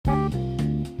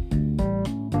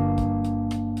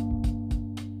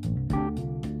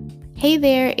Hey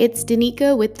there, it's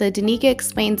Danica with the Danica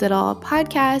Explains It All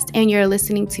podcast, and you're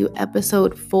listening to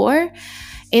episode 4.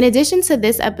 In addition to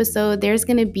this episode, there's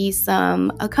going to be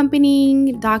some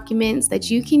accompanying documents that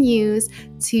you can use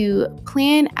to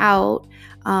plan out.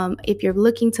 If you're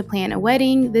looking to plan a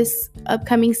wedding this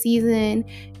upcoming season,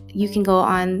 you can go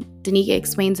on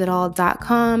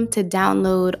DanicaExplainsItAll.com to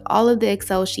download all of the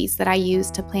Excel sheets that I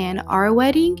use to plan our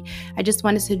wedding. I just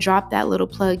wanted to drop that little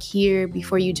plug here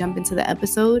before you jump into the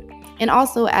episode. And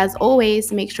also, as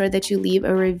always, make sure that you leave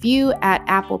a review at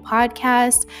Apple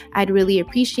Podcasts. I'd really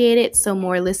appreciate it so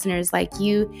more listeners like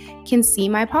you can see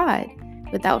my pod.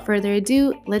 Without further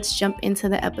ado, let's jump into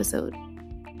the episode.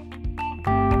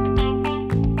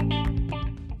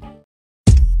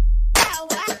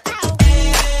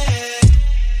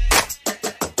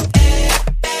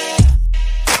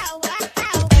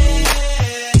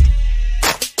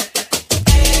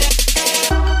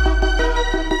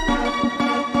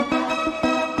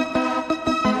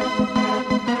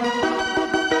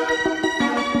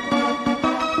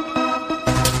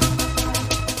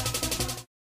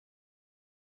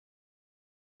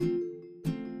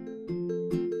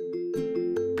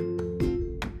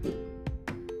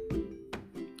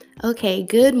 Okay,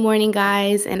 good morning,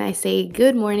 guys. And I say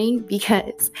good morning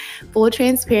because, full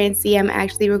transparency, I'm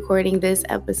actually recording this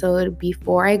episode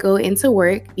before I go into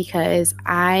work because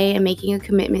I am making a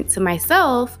commitment to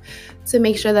myself to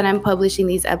make sure that I'm publishing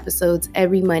these episodes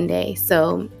every Monday.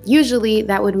 So usually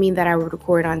that would mean that I would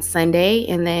record on Sunday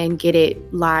and then get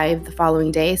it live the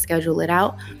following day, schedule it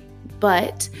out.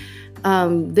 But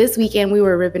this weekend we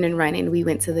were ripping and running. We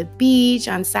went to the beach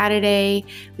on Saturday.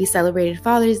 We celebrated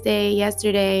Father's Day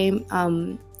yesterday.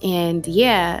 And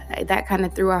yeah, that kind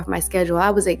of threw off my schedule.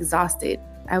 I was exhausted.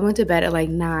 I went to bed at like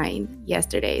 9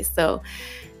 yesterday. So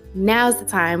now's the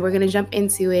time. We're going to jump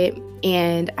into it.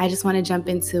 And I just want to jump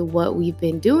into what we've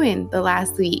been doing the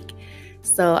last week.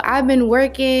 So I've been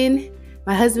working.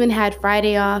 My husband had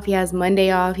Friday off. He has Monday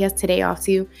off. He has today off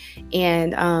too.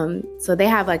 And so they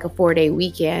have like a 4-day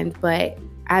weekend. But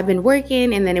I've been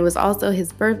working, and then it was also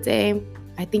his birthday.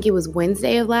 I think it was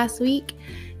Wednesday of last week.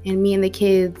 And me and the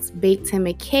kids baked him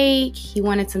a cake. He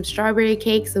wanted some strawberry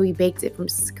cake, so we baked it from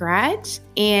scratch.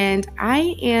 And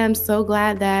I am so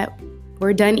glad that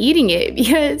we're done eating it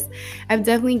because I've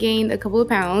definitely gained a couple of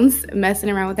pounds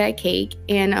messing around with that cake.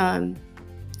 And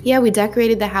yeah, we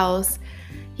decorated the house.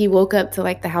 He woke up to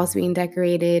like the house being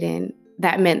decorated, and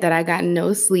that meant that I got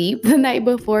no sleep the night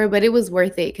before, but it was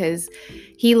worth it because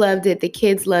he loved it. The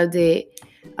kids loved it.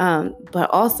 But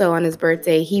also on his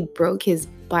birthday, he broke his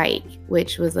bike,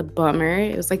 which was a bummer.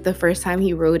 It was like the first time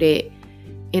he rode it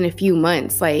in a few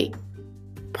months, like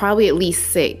probably at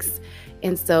least 6.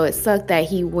 And so it sucked that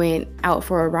he went out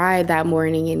for a ride that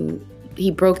morning and he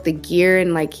broke the gear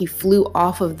and like he flew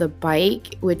off of the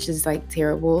bike, which is like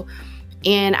terrible.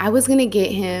 And I was going to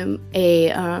get him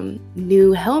a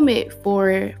new helmet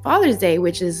for Father's Day,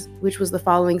 which was the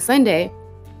following Sunday.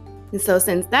 And so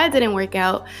since that didn't work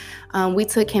out, we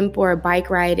took him for a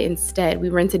bike ride instead. We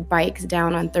rented bikes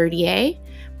down on 30A.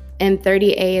 And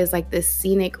 30A is like this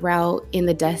scenic route in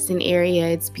the Destin area.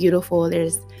 It's beautiful.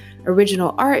 There's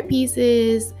original art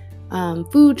pieces,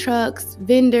 food trucks,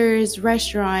 vendors,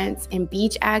 restaurants, and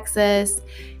beach access.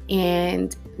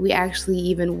 And we actually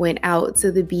even went out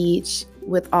to the beach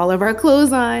with all of our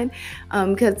clothes on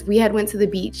because we had went to the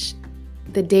beach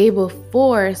the day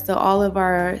before, so all of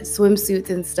our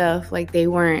swimsuits and stuff, like they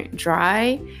weren't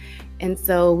dry, and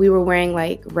so we were wearing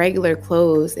like regular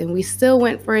clothes, and we still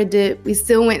went for a dip, we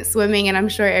still went swimming, and I'm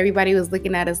sure everybody was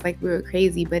looking at us like we were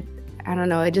crazy, but I don't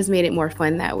know, it just made it more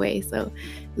fun that way. So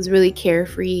it was really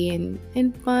carefree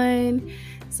and fun.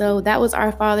 So that was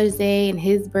our Father's Day and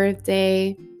his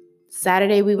birthday.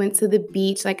 Saturday, we went to the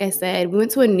beach. Like I said, we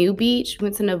went to a new beach. We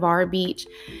went to Navarre Beach,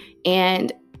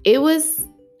 and it was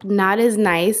not as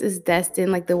nice as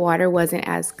Destin. Like the water wasn't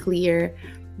as clear,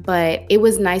 but it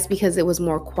was nice because it was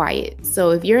more quiet. So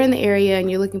if you're in the area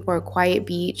and you're looking for a quiet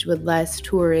beach with less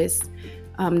tourists,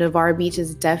 Navarre Beach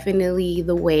is definitely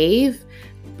the wave.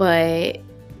 But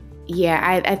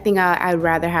yeah, I think I'd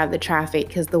rather have the traffic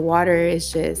because the water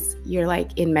is just, you're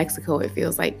like in Mexico, it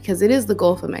feels like, because it is the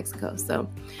Gulf of Mexico. So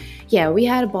yeah, we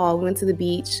had a ball. We went to the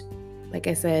beach, like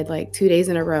I said, like 2 days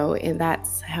in a row. And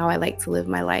that's how I like to live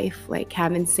my life, like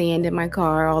having sand in my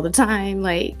car all the time.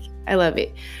 Like, I love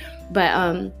it.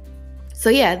 But so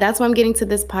yeah, that's why I'm getting to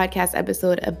this podcast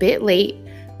episode a bit late,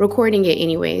 recording it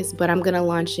anyways, but I'm going to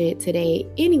launch it today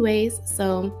anyways.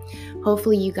 So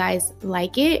hopefully you guys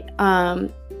like it.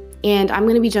 And I'm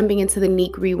going to be jumping into the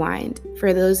Nick Rewind.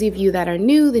 For those of you that are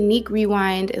new, the Nick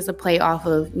Rewind is a play off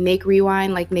of Nick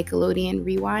Rewind, like Nickelodeon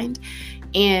Rewind.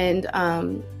 And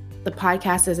The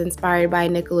podcast is inspired by a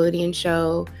Nickelodeon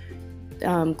show,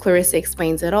 Clarissa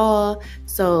Explains It All.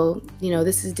 So,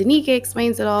 this is Danica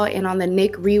Explains It All. And on the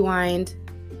Nick Rewind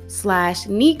 /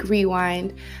 Neek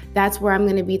Rewind, that's where I'm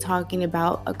going to be talking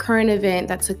about a current event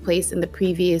that took place in the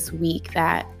previous week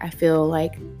that I feel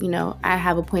like, I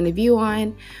have a point of view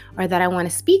on or that I want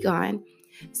to speak on.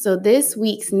 So this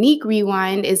week's Neek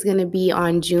Rewind is going to be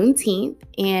on Juneteenth.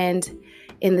 And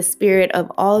in the spirit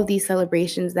of all of these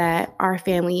celebrations that our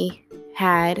family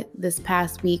had this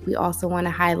past week, we also want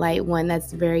to highlight one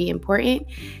that's very important.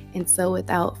 And so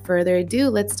without further ado,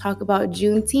 let's talk about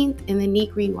Juneteenth in the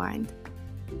Neek Rewind.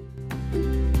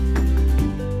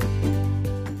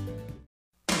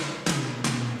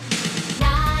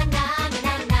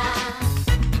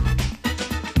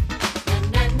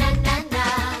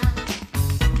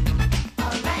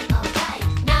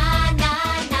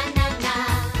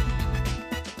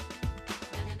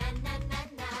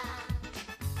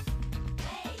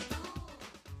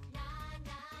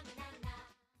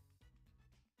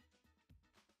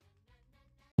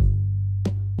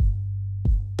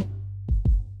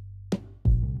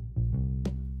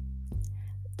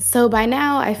 So by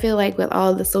now, I feel like with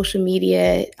all the social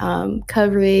media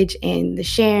coverage and the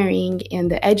sharing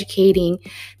and the educating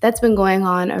that's been going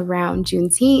on around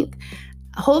Juneteenth,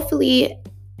 hopefully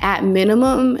at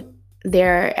minimum,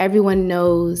 everyone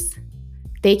knows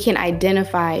they can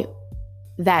identify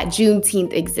that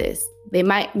Juneteenth exists. They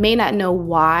may not know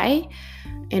why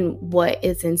and what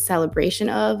it's in celebration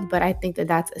of, but I think that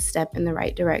that's a step in the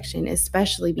right direction,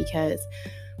 especially because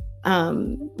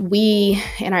we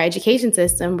in our education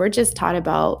system, we're just taught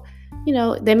about,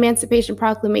 the Emancipation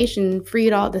Proclamation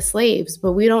freed all the slaves,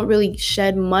 but we don't really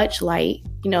shed much light.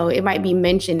 It might be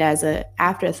mentioned as an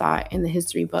afterthought in the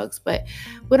history books, but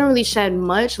we don't really shed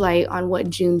much light on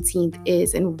what Juneteenth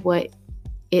is and what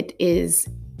it is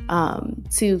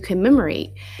to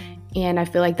commemorate. And I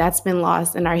feel like that's been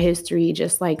lost in our history,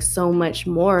 just like so much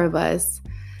more of us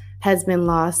has been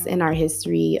lost in our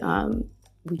history.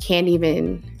 We can't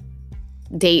even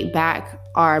date back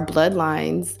our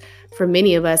bloodlines for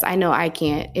many of us. I know I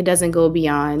can't. It doesn't go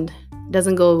beyond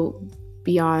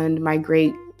my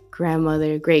great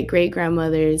great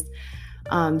grandmother's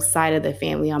side of the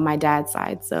family on my dad's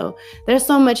side. So there's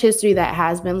so much history that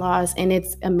has been lost, and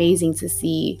it's amazing to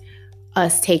see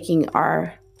us taking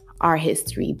our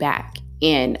history back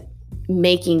and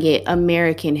making it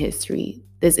American history.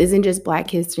 This isn't just Black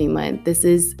History Month. This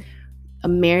is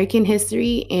American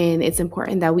history, and it's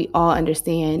important that we all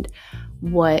understand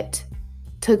what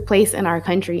took place in our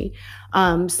country.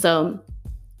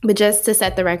 But just to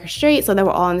set the record straight so that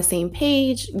we're all on the same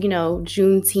page,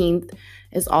 Juneteenth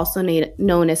is also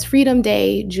known as Freedom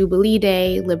Day, Jubilee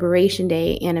Day, Liberation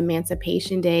Day, and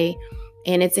Emancipation Day.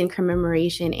 And it's in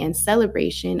commemoration and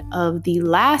celebration of the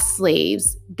last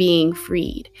slaves being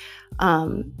freed.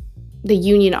 The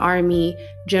Union Army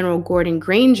General Gordon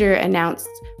Granger announced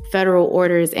federal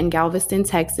orders in Galveston,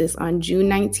 Texas on June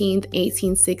 19th,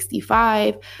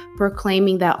 1865,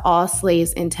 proclaiming that all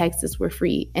slaves in Texas were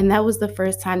free. And that was the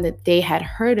first time that they had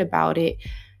heard about it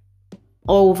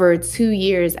over 2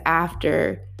 years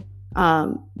after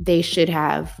they should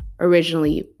have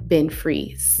originally been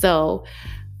free. So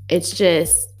it's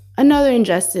just another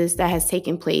injustice that has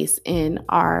taken place in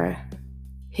our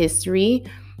history.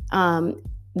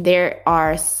 There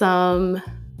is some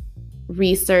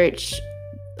research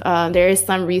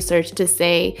to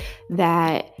say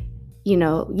that,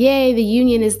 the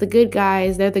Union is the good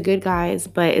guys, they're the good guys.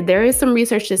 But there is some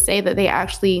research to say that they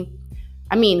actually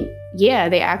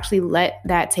let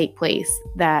that take place,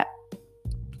 that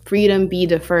freedom be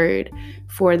deferred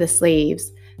for the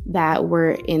slaves that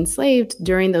were enslaved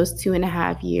during those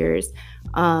 2.5 years,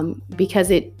 because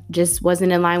it just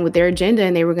wasn't in line with their agenda,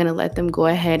 and they were going to let them go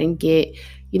ahead and get,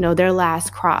 their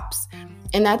last crops.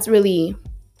 And that's really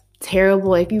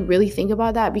terrible if you really think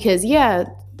about that, because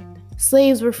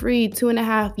slaves were freed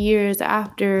 2.5 years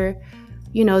after,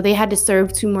 they had to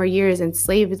serve 2 more years in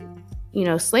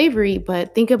slavery.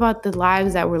 But think about the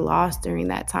lives that were lost during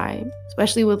that time,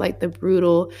 especially with like the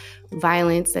brutal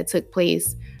violence that took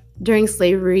place during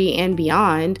slavery and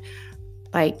beyond.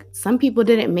 Like, some people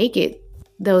didn't make it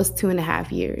those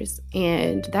 2.5 years,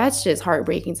 and that's just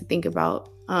heartbreaking to think about.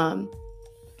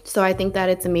 So I think that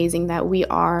it's amazing that we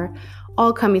are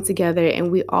all coming together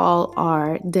and we all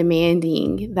are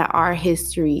demanding that our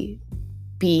history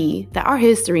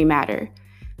matter,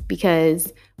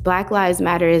 because Black Lives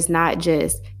Matter is not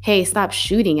just, hey, stop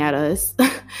shooting at us.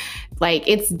 Like,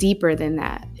 it's deeper than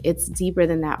that.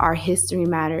 Our history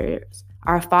matters.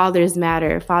 Our fathers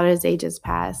matter. Father's Day just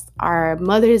passed. Our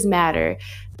mothers matter.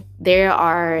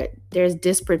 There's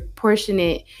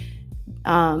disproportionate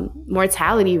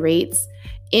mortality rates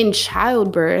in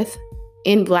childbirth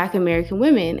in Black American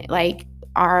women. Like,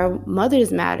 our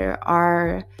mothers matter,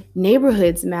 our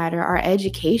neighborhoods matter, our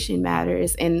education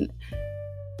matters. And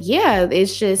yeah,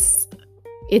 it's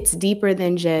deeper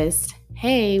than just,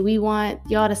 hey, we want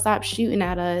y'all to stop shooting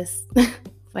at us.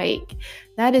 Like,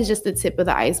 that is just the tip of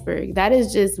the iceberg. That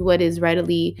is just what is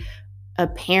readily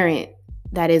apparent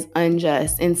that is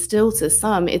unjust. And still, to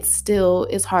some,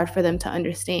 it's hard for them to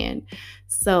understand.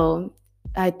 So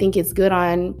I think it's good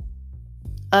on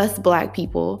us Black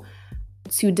people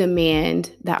to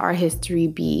demand that our history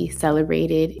be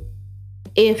celebrated,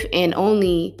 if and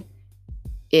only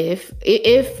if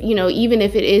even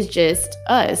if it is just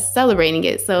us celebrating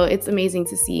it. So it's amazing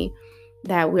to see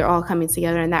that we're all coming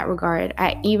together in that regard.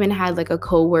 I even had like a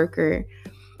coworker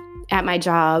at my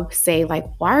job say, like,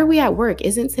 why are we at work?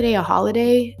 Isn't today a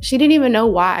holiday? She didn't even know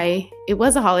why it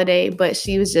was a holiday, but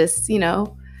she was just,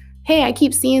 hey, I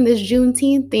keep seeing this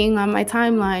Juneteenth thing on my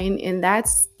timeline, and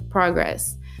that's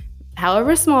progress.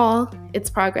 However small, it's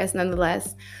progress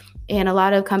nonetheless. And a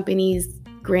lot of companies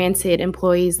granted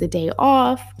employees the day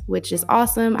off, which is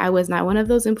awesome. I was not one of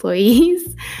those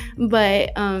employees,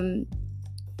 but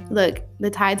look, the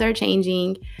tides are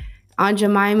changing. Aunt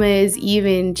Jemima is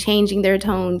even changing their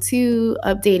tone too,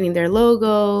 updating their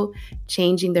logo,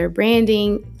 changing their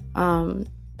branding,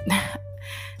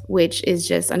 which is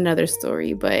just another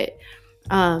story. But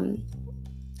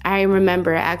I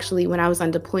remember actually when I was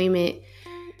on deployment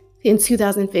in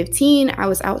 2015, I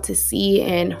was out to sea,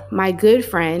 and my good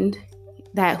friend,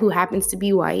 who happens to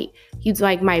be white, he's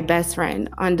like my best friend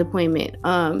on deployment.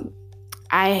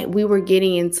 We were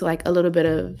getting into like a little bit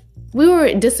of, we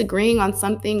were disagreeing on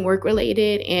something work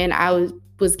related, and I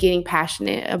was getting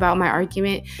passionate about my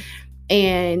argument.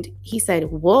 And he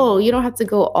said, whoa, you don't have to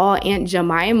go all Aunt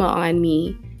Jemima on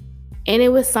me. And it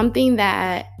was something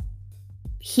that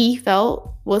he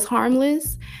felt was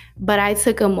harmless, but I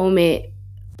took a moment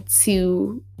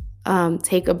to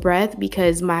take a breath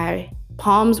because my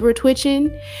palms were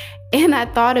twitching. And I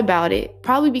thought about it,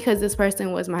 probably because this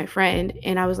person was my friend.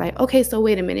 And I was like, okay, so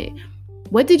wait a minute.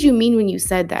 What did you mean when you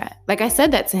said that? Like, I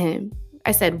said that to him.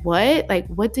 I said, what? Like,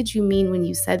 what did you mean when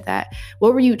you said that?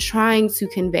 What were you trying to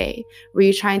convey? Were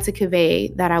you trying to convey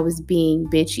that I was being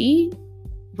bitchy?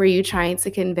 Were you trying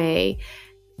to convey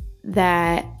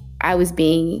that I was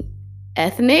being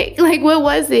ethnic? Like, what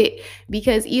was it?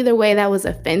 Because either way, that was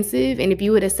offensive. And if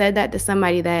you would have said that to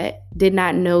somebody that did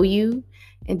not know you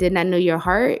and did not know your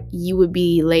heart, you would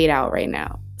be laid out right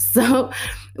now. So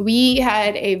we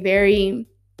had a very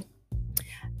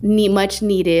much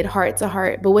needed heart to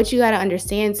heart. But what you got to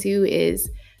understand too is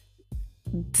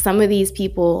some of these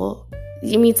people,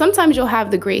 sometimes you'll have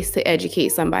the grace to educate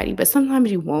somebody, but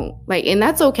sometimes you won't. Like, and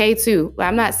that's okay too.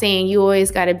 I'm not saying you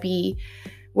always got to be,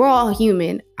 we're all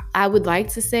human. I would like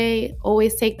to say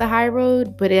always take the high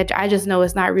road, but I just know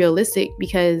it's not realistic,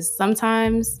 because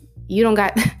sometimes you don't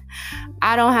got,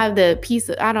 I don't have the piece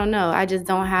of, I don't know. I just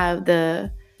don't have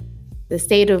the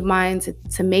state of mind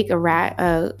to make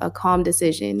a calm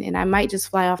decision, and I might just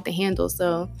fly off the handle.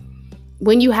 So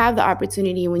when you have the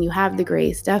opportunity, when you have the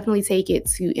grace, definitely take it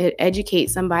to educate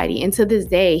somebody. And to this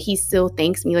day, he still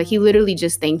thanks me. Like, he literally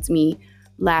just thanked me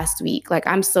last week. Like,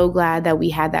 I'm so glad that we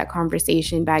had that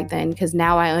conversation back then, because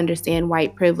now I understand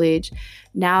white privilege.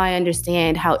 Now I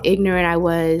understand how ignorant I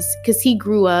was, because he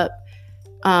grew up,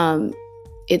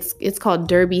 it's called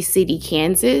Derby City,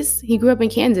 Kansas. He grew up in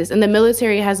Kansas, and the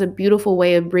military has a beautiful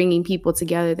way of bringing people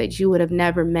together that you would have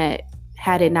never met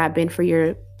had it not been for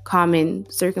your common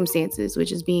circumstances,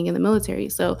 which is being in the military.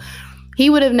 So he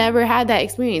would have never had that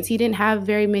experience. He didn't have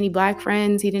very many Black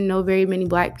friends. He didn't know very many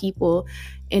Black people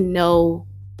and know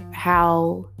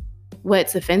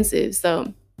what's offensive.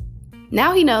 So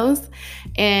now he knows,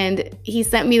 and he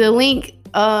sent me the link.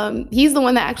 He's the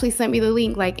one that actually sent me the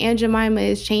link. Like, Aunt Jemima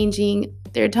is changing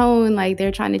their tone. Like,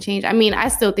 they're trying to change. I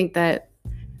still think that,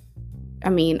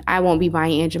 I won't be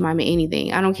buying Aunt Jemima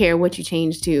anything. I don't care what you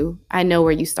change to. I know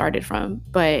where you started from,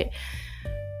 but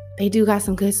they do got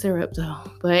some good syrup though.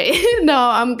 But no,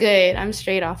 I'm good. I'm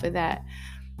straight off of that.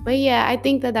 But yeah, I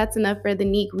think that that's enough for the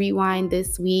Neek Rewind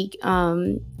this week.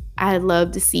 I'd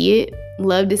love to see it.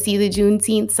 Love to see the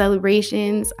Juneteenth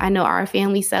celebrations. I know our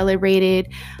family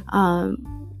celebrated.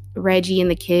 Reggie and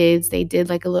the kids, they did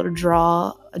like a little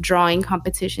drawing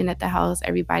competition at the house.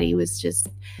 Everybody was just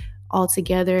all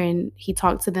together, and he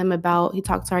talked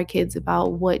to our kids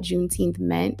about what Juneteenth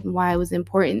meant and why it was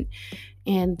important.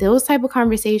 And those type of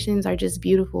conversations are just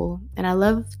beautiful, and I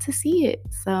love to see it.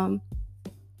 So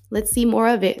let's see more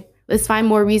of it. Let's find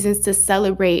more reasons to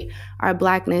celebrate our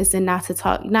Blackness, and not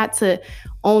to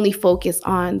only focus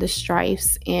on the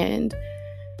strifes and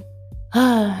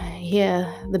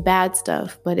Yeah, the bad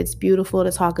stuff, but it's beautiful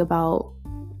to talk about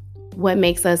what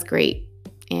makes us great.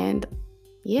 And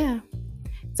yeah,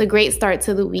 it's a great start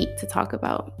to the week to talk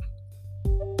about.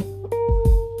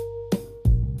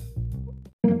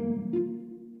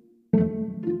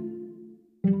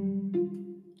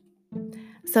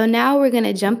 So now we're going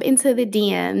to jump into the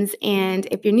DMs. And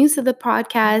if you're new to the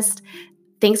podcast,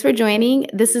 thanks for joining.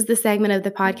 This is the segment of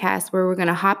the podcast where we're going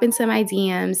to hop into my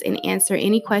DMs and answer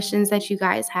any questions that you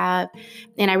guys have.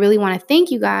 And I really want to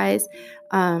thank you guys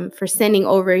for sending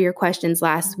over your questions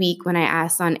last week when I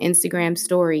asked on Instagram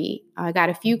story. I got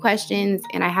a few questions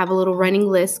and I have a little running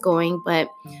list going, but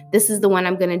this is the one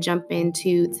I'm going to jump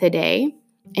into today.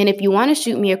 And if you want to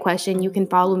shoot me a question, you can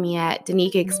follow me at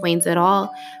Danica Explains It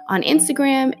All on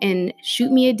Instagram and shoot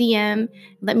me a DM.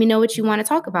 Let me know what you want to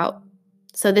talk about.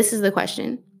 So this is the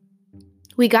question.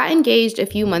 We got engaged a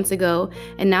few months ago,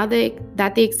 and now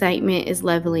that the excitement is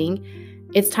leveling,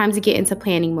 it's time to get into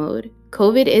planning mode.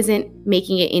 COVID isn't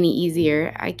making it any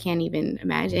easier. I can't even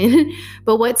imagine.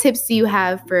 But what tips do you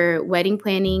have for wedding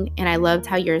planning? And I loved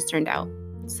how yours turned out.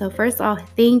 So first off,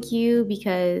 thank you,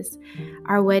 because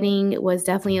our wedding was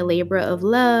definitely a labor of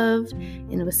love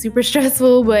and it was super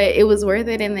stressful, but it was worth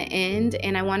it in the end.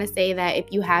 And I want to say that if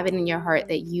you have it in your heart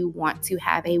that you want to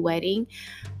have a wedding,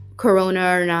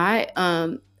 Corona or not,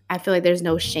 I feel like there's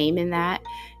no shame in that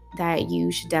you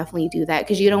should definitely do that,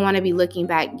 because you don't want to be looking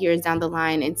back years down the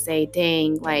line and say,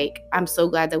 dang, like, I'm so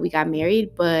glad that we got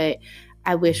married, but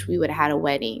I wish we would have had a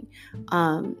wedding.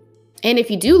 And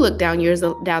if you do look down years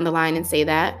down the line and say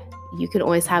that, you can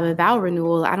always have a vow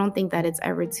renewal. I don't think that it's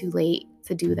ever too late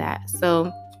to do that.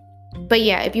 So, but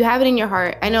yeah, if you have it in your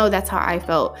heart, I know that's how I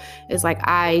felt. It's like,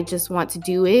 I just want to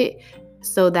do it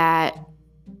so that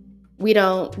we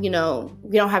don't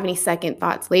have any second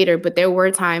thoughts later. But there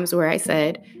were times where I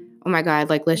said, oh my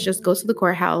God, like, let's just go to the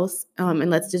courthouse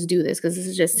and let's just do this, because this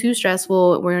is just too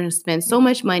stressful. We're going to spend so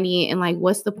much money and like,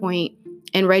 what's the point?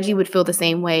 And Reggie would feel the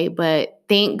same way, but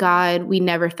thank God we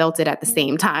never felt it at the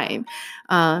same time.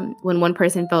 When one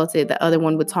person felt it, the other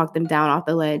one would talk them down off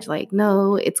the ledge. Like,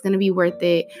 no, it's going to be worth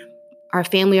it. Our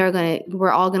family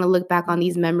we're all going to look back on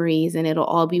these memories and it'll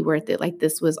all be worth it. Like,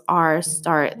 this was our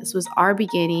start. This was our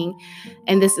beginning.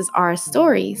 And this is our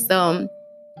story. So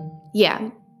yeah,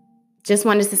 just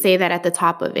wanted to say that at the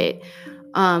top of it.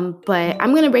 But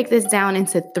I'm going to break this down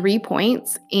into 3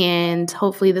 points, and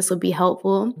hopefully this will be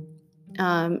helpful.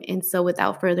 And so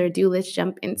without further ado, let's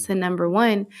jump into number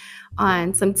 1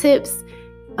 on some tips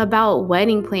about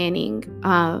wedding planning.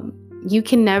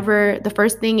 The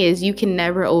first thing is you can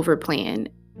never overplan.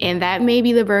 And that may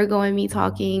be the Virgo in me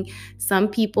talking. Some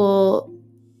people,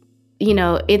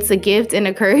 it's a gift and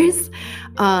a curse.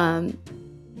 But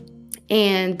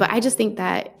I just think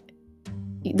that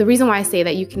the reason why I say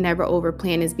that you can never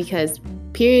overplan is because,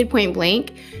 period, point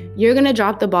blank, you're going to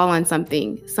drop the ball on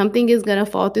something. Something is going to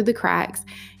fall through the cracks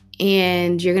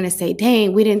and you're going to say,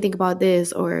 dang, we didn't think about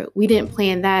this, or we didn't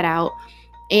plan that out.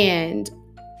 And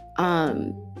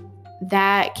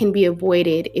that can be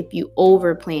avoided if you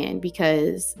overplan,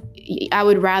 because I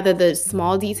would rather the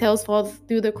small details fall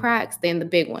through the cracks than the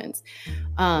big ones.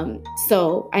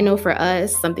 So I know for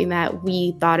us, something that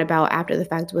we thought about after the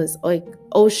fact was like,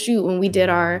 oh shoot, when we did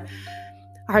our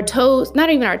toast, not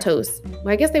even our toast, well,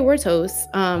 I guess they were toasts.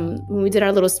 When we did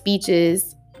our little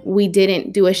speeches, we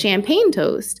didn't do a champagne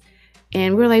toast.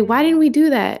 And we're like, why didn't we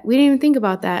do that? We didn't even think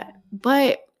about that.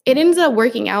 But it ends up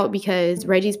working out because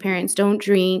Reggie's parents don't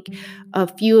drink. A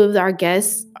few of our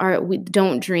guests we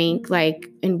don't drink,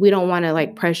 and we don't want to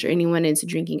pressure anyone into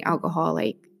drinking alcohol,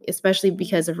 especially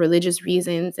because of religious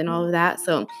reasons and all of that.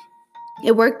 So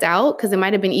it worked out, because it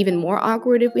might have been even more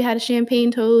awkward if we had a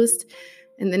champagne toast.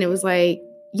 And then it was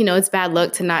it's bad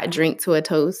luck to not drink to a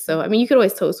toast. So, I mean, you could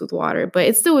always toast with water, but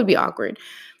it still would be awkward.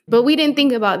 But we didn't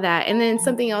think about that. And then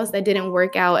something else that didn't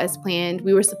work out as planned,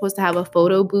 we were supposed to have a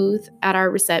photo booth at our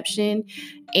reception.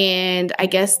 And I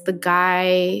guess the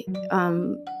guy,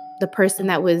 the person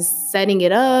that was setting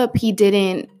it up, he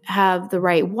didn't have the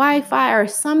right Wi-Fi or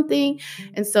something.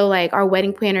 And so our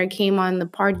wedding planner came on the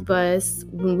party bus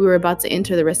when we were about to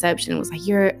enter the reception and was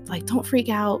like, don't freak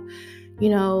out.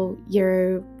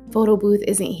 Your photo booth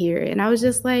isn't here. And I was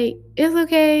just like, it's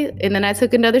okay. And then I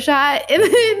took another shot and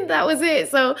then that was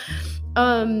it. So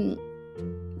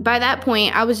by that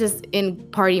point, I was just in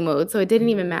party mode. So it didn't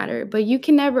even matter. But you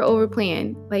can never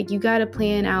overplan. You got to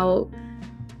plan out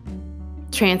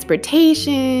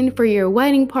transportation for your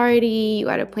wedding party. You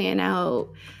got to plan out.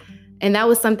 And that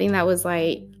was something that was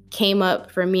came up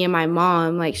for me and my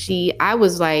mom. I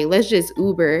was like, let's just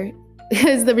Uber,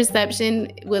 because the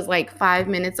reception was 5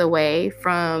 minutes away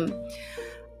from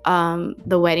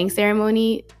the wedding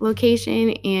ceremony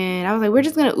location, and I was like, we're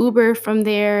just gonna Uber from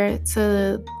there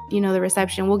to the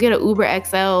reception. We'll get an Uber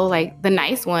XL, like the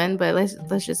nice one, but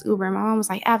let's just Uber. And my mom was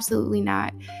like, absolutely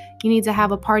not. You need to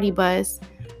have a party bus.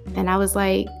 And I was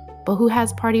like, but who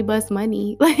has party bus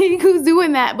money? Like, who's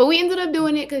doing that? But we ended up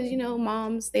doing it because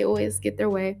moms, they always get their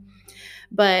way.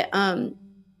 But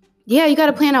yeah, you got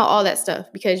to plan out all that stuff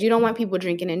because you don't want people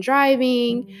drinking and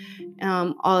driving,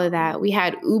 all of that. We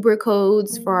had Uber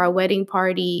codes for our wedding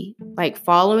party, like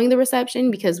following the reception,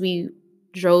 because we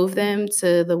drove them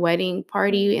to the wedding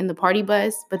party in the party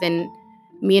bus. But then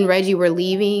me and Reggie were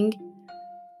leaving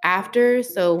after.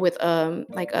 So with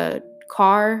like a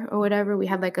car or whatever, we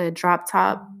had like a drop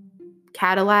top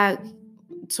Cadillac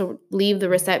to leave the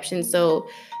reception. So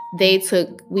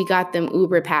we got them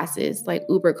Uber passes, like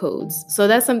Uber codes. So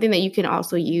that's something that you can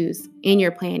also use in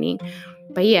your planning.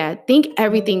 But yeah, think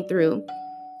everything through.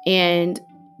 And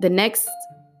the next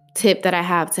tip that I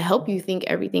have to help you think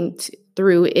everything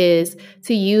through is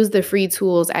to use the free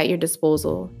tools at your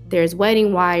disposal. There's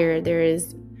Wedding Wire, there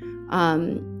is,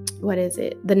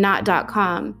 the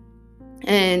knot.com.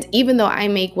 And even though I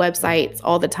make websites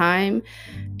all the time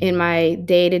in my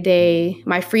day-to-day,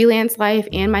 my freelance life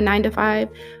and my 9-to-5,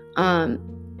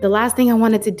 the last thing I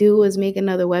wanted to do was make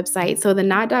another website. So the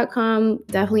knot.com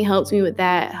definitely helped me with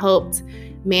that, helped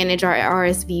manage our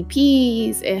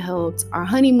RSVPs. It helped our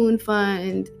honeymoon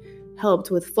fund,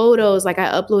 helped with photos. Like I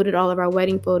uploaded all of our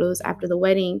wedding photos after the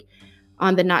wedding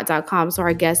on the knot.com so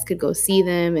our guests could go see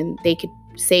them and they could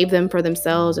save them for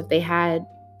themselves if they had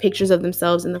pictures of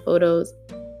themselves in the photos.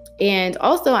 And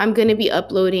also I'm going to be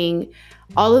uploading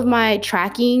all of my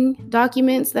tracking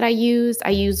documents that I used.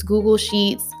 I used Google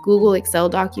Sheets, Google Excel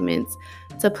documents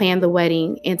to plan the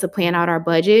wedding and to plan out our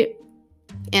budget.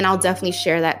 And I'll definitely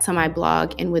share that to my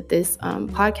blog and with this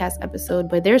podcast episode.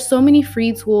 But there's so many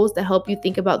free tools to help you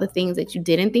think about the things that you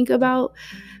didn't think about.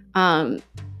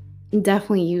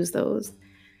 Definitely use those.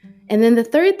 And then the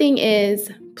third thing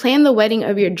is plan the wedding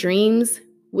of your dreams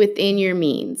within your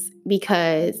means,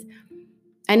 because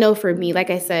I know for me, like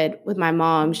I said, with my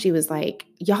mom, she was like,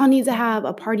 y'all need to have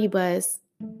a party bus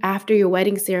after your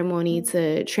wedding ceremony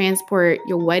to transport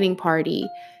your wedding party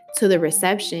to the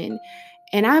reception.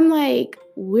 And I'm like,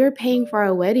 we're paying for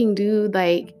our wedding, dude.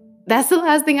 Like, that's the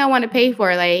last thing I want to pay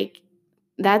for. Like,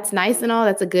 that's nice and all.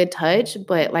 That's a good touch.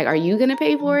 But like, are you going to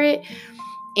pay for it?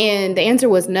 And the answer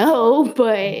was no.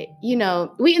 But,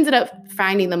 we ended up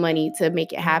finding the money to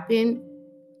make it happen.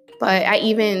 But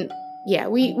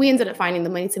we ended up finding the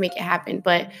money to make it happen.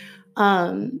 But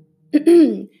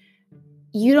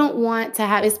you don't want to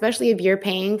have, especially if you're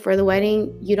paying for the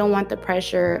wedding, you don't want the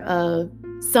pressure of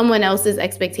someone else's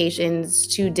expectations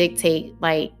to dictate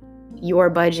like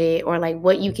your budget or like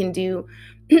what you can do.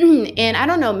 And I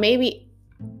don't know, maybe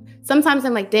sometimes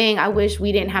I'm like, dang, I wish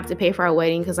we didn't have to pay for our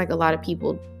wedding, because like a lot of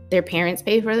people, their parents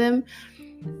pay for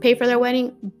their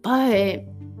wedding. But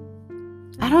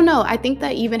I don't know. I think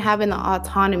that even having the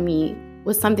autonomy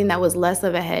was something that was less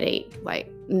of a headache.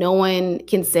 Like no one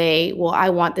can say, well, I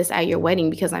want this at your wedding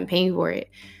because I'm paying for it.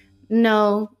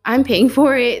 No, I'm paying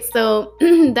for it. So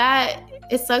that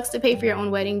it sucks to pay for your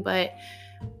own wedding, but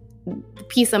the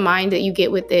peace of mind that you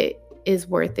get with it is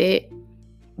worth it.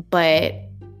 But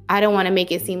I don't want to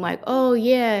make it seem like, oh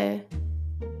yeah,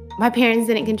 my parents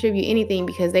didn't contribute anything,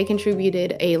 because they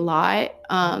contributed a lot.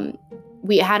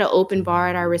 We had an open bar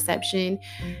at our reception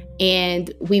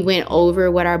and we went over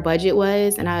what our budget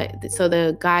was. And so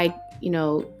the guy,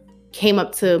 came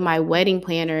up to my wedding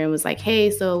planner and was like, hey,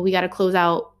 so we got to close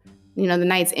out, the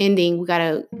night's ending. We got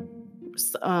to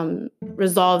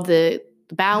resolve the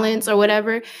balance or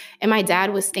whatever. And my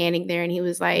dad was standing there and he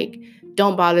was like,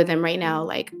 don't bother them right now.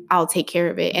 Like, I'll take care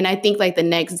of it. And I think like the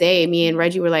next day, me and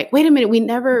Reggie were like, wait a minute, we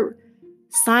never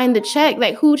signed the check.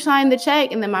 Like, who signed the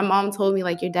check? And then my mom told me,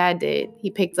 like, your dad did. He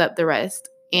picked up the rest.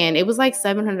 And it was like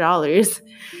 $700.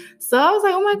 So I was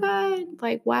like, oh my God,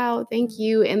 like, wow, thank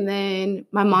you. And then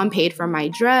my mom paid for my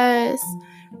dress.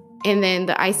 And then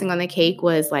the icing on the cake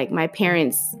was like my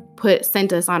parents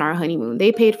sent us on our honeymoon.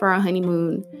 They paid for our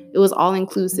honeymoon. It was all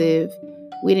inclusive.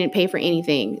 We didn't pay for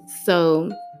anything. So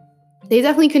they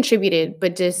definitely contributed,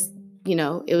 but just,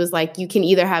 it was like, you can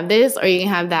either have this or you can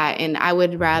have that. And I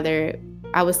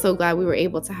was so glad we were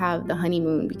able to have the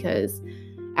honeymoon, because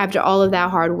after all of that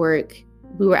hard work,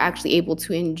 we were actually able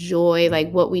to enjoy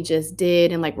like what we just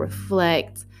did and like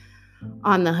reflect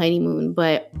on the honeymoon.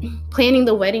 But planning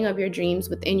the wedding of your dreams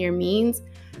within your means,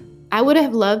 I would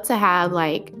have loved to have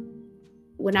like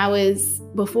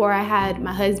before I had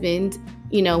my husband,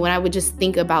 when I would just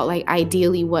think about like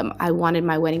ideally what I wanted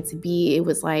my wedding to be, it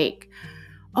was like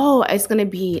oh, it's going to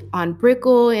be on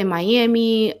Brickell in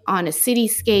Miami on a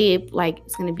cityscape. Like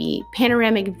it's going to be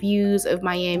panoramic views of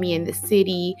Miami and the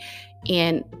city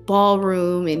and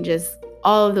ballroom and just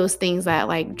all of those things that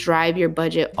like drive your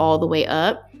budget all the way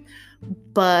up.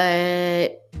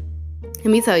 But let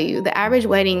me tell you, the average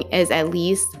wedding is at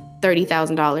least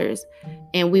 $30,000.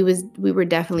 And we were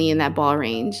definitely in that ball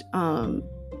range.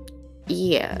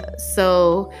 Yeah.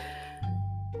 So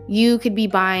you could be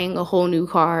buying a whole new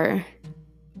car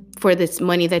for this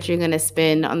money that you're going to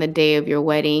spend on the day of your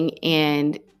wedding.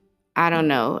 And I don't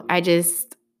know.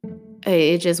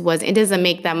 It doesn't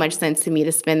make that much sense to me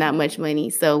to spend that much money.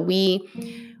 So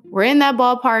we're in that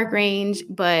ballpark range,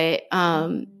 but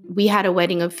we had a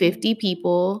wedding of 50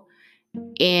 people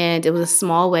and it was a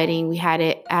small wedding. We had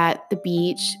it at the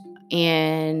beach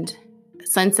and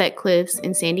Sunset Cliffs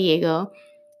in San Diego.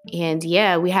 And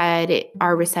yeah, we had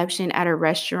our reception at a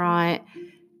restaurant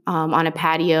on a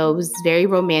patio. It was very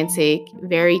romantic,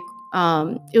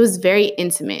 it was very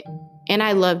intimate. And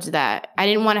I loved that. I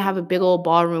didn't want to have a big old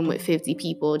ballroom with 50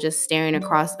 people just staring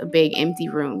across a big empty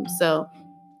room. So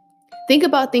think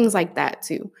about things like that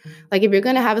too. Like if you're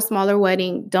going to have a smaller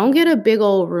wedding, don't get a big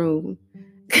old room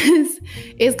because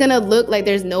it's going to look like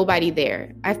there's nobody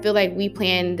there. I feel like we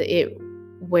planned it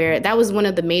where that was one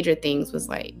of the major things was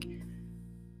like,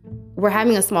 we're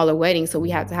having a smaller wedding, so we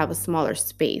have to have a smaller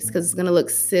space because it's going to look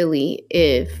silly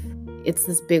if it's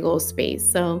this big old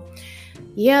space. So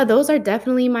yeah, those are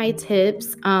definitely my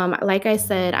tips. Like I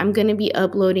said, I'm going to be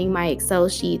uploading my Excel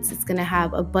sheets. It's going to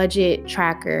have a budget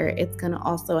tracker. It's going to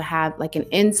also have like an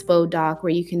inspo doc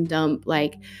where you can dump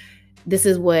like, this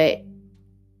is what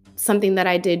something that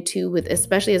I did too with,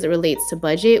 especially as it relates to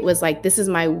budget, was like, this is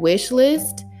my wish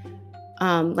list.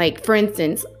 Like for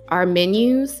instance, our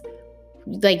menus,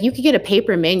 like you could get a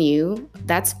paper menu.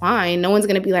 That's fine. No one's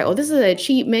going to be like, oh, this is a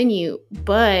cheap menu.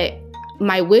 But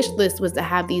my wish list was to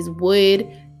have these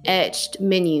wood etched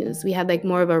menus. We had like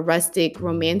more of a rustic,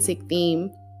 romantic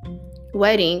theme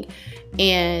wedding.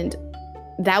 And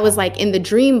that was like in the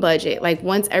dream budget. Like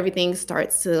once everything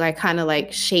starts to like kind of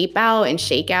like shape out and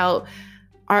shake out,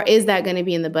 is that going to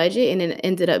be in the budget? And it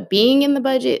ended up being in the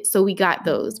budget. So we got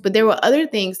those. But there were other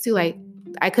things too. Like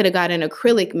I could have got an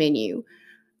acrylic menu,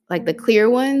 like the clear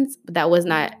ones, but that was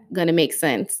not going to make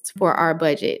sense for our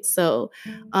budget. So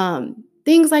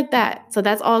things like that. So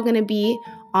that's all going to be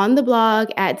on the blog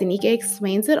at Danica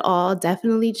Explains It All.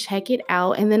 Definitely check it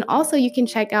out. And then also you can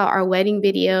check out our wedding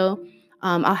video.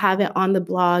 I'll have it on the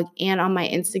blog and on my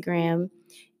Instagram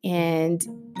and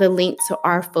the link to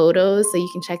our photos so you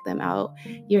can check them out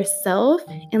yourself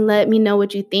and let me know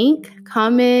what you think.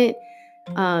 Comment,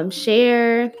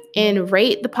 share, and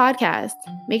rate the podcast.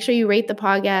 Make sure you rate the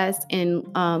podcast and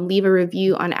leave a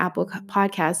review on Apple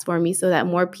Podcasts for me so that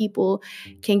more people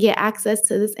can get access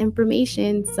to this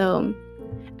information. So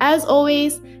as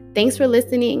always, thanks for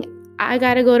listening. I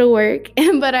gotta go to work,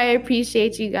 but I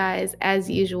appreciate you guys as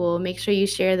usual. Make sure you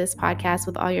share this podcast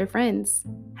with all your friends.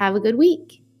 Have a good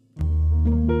week.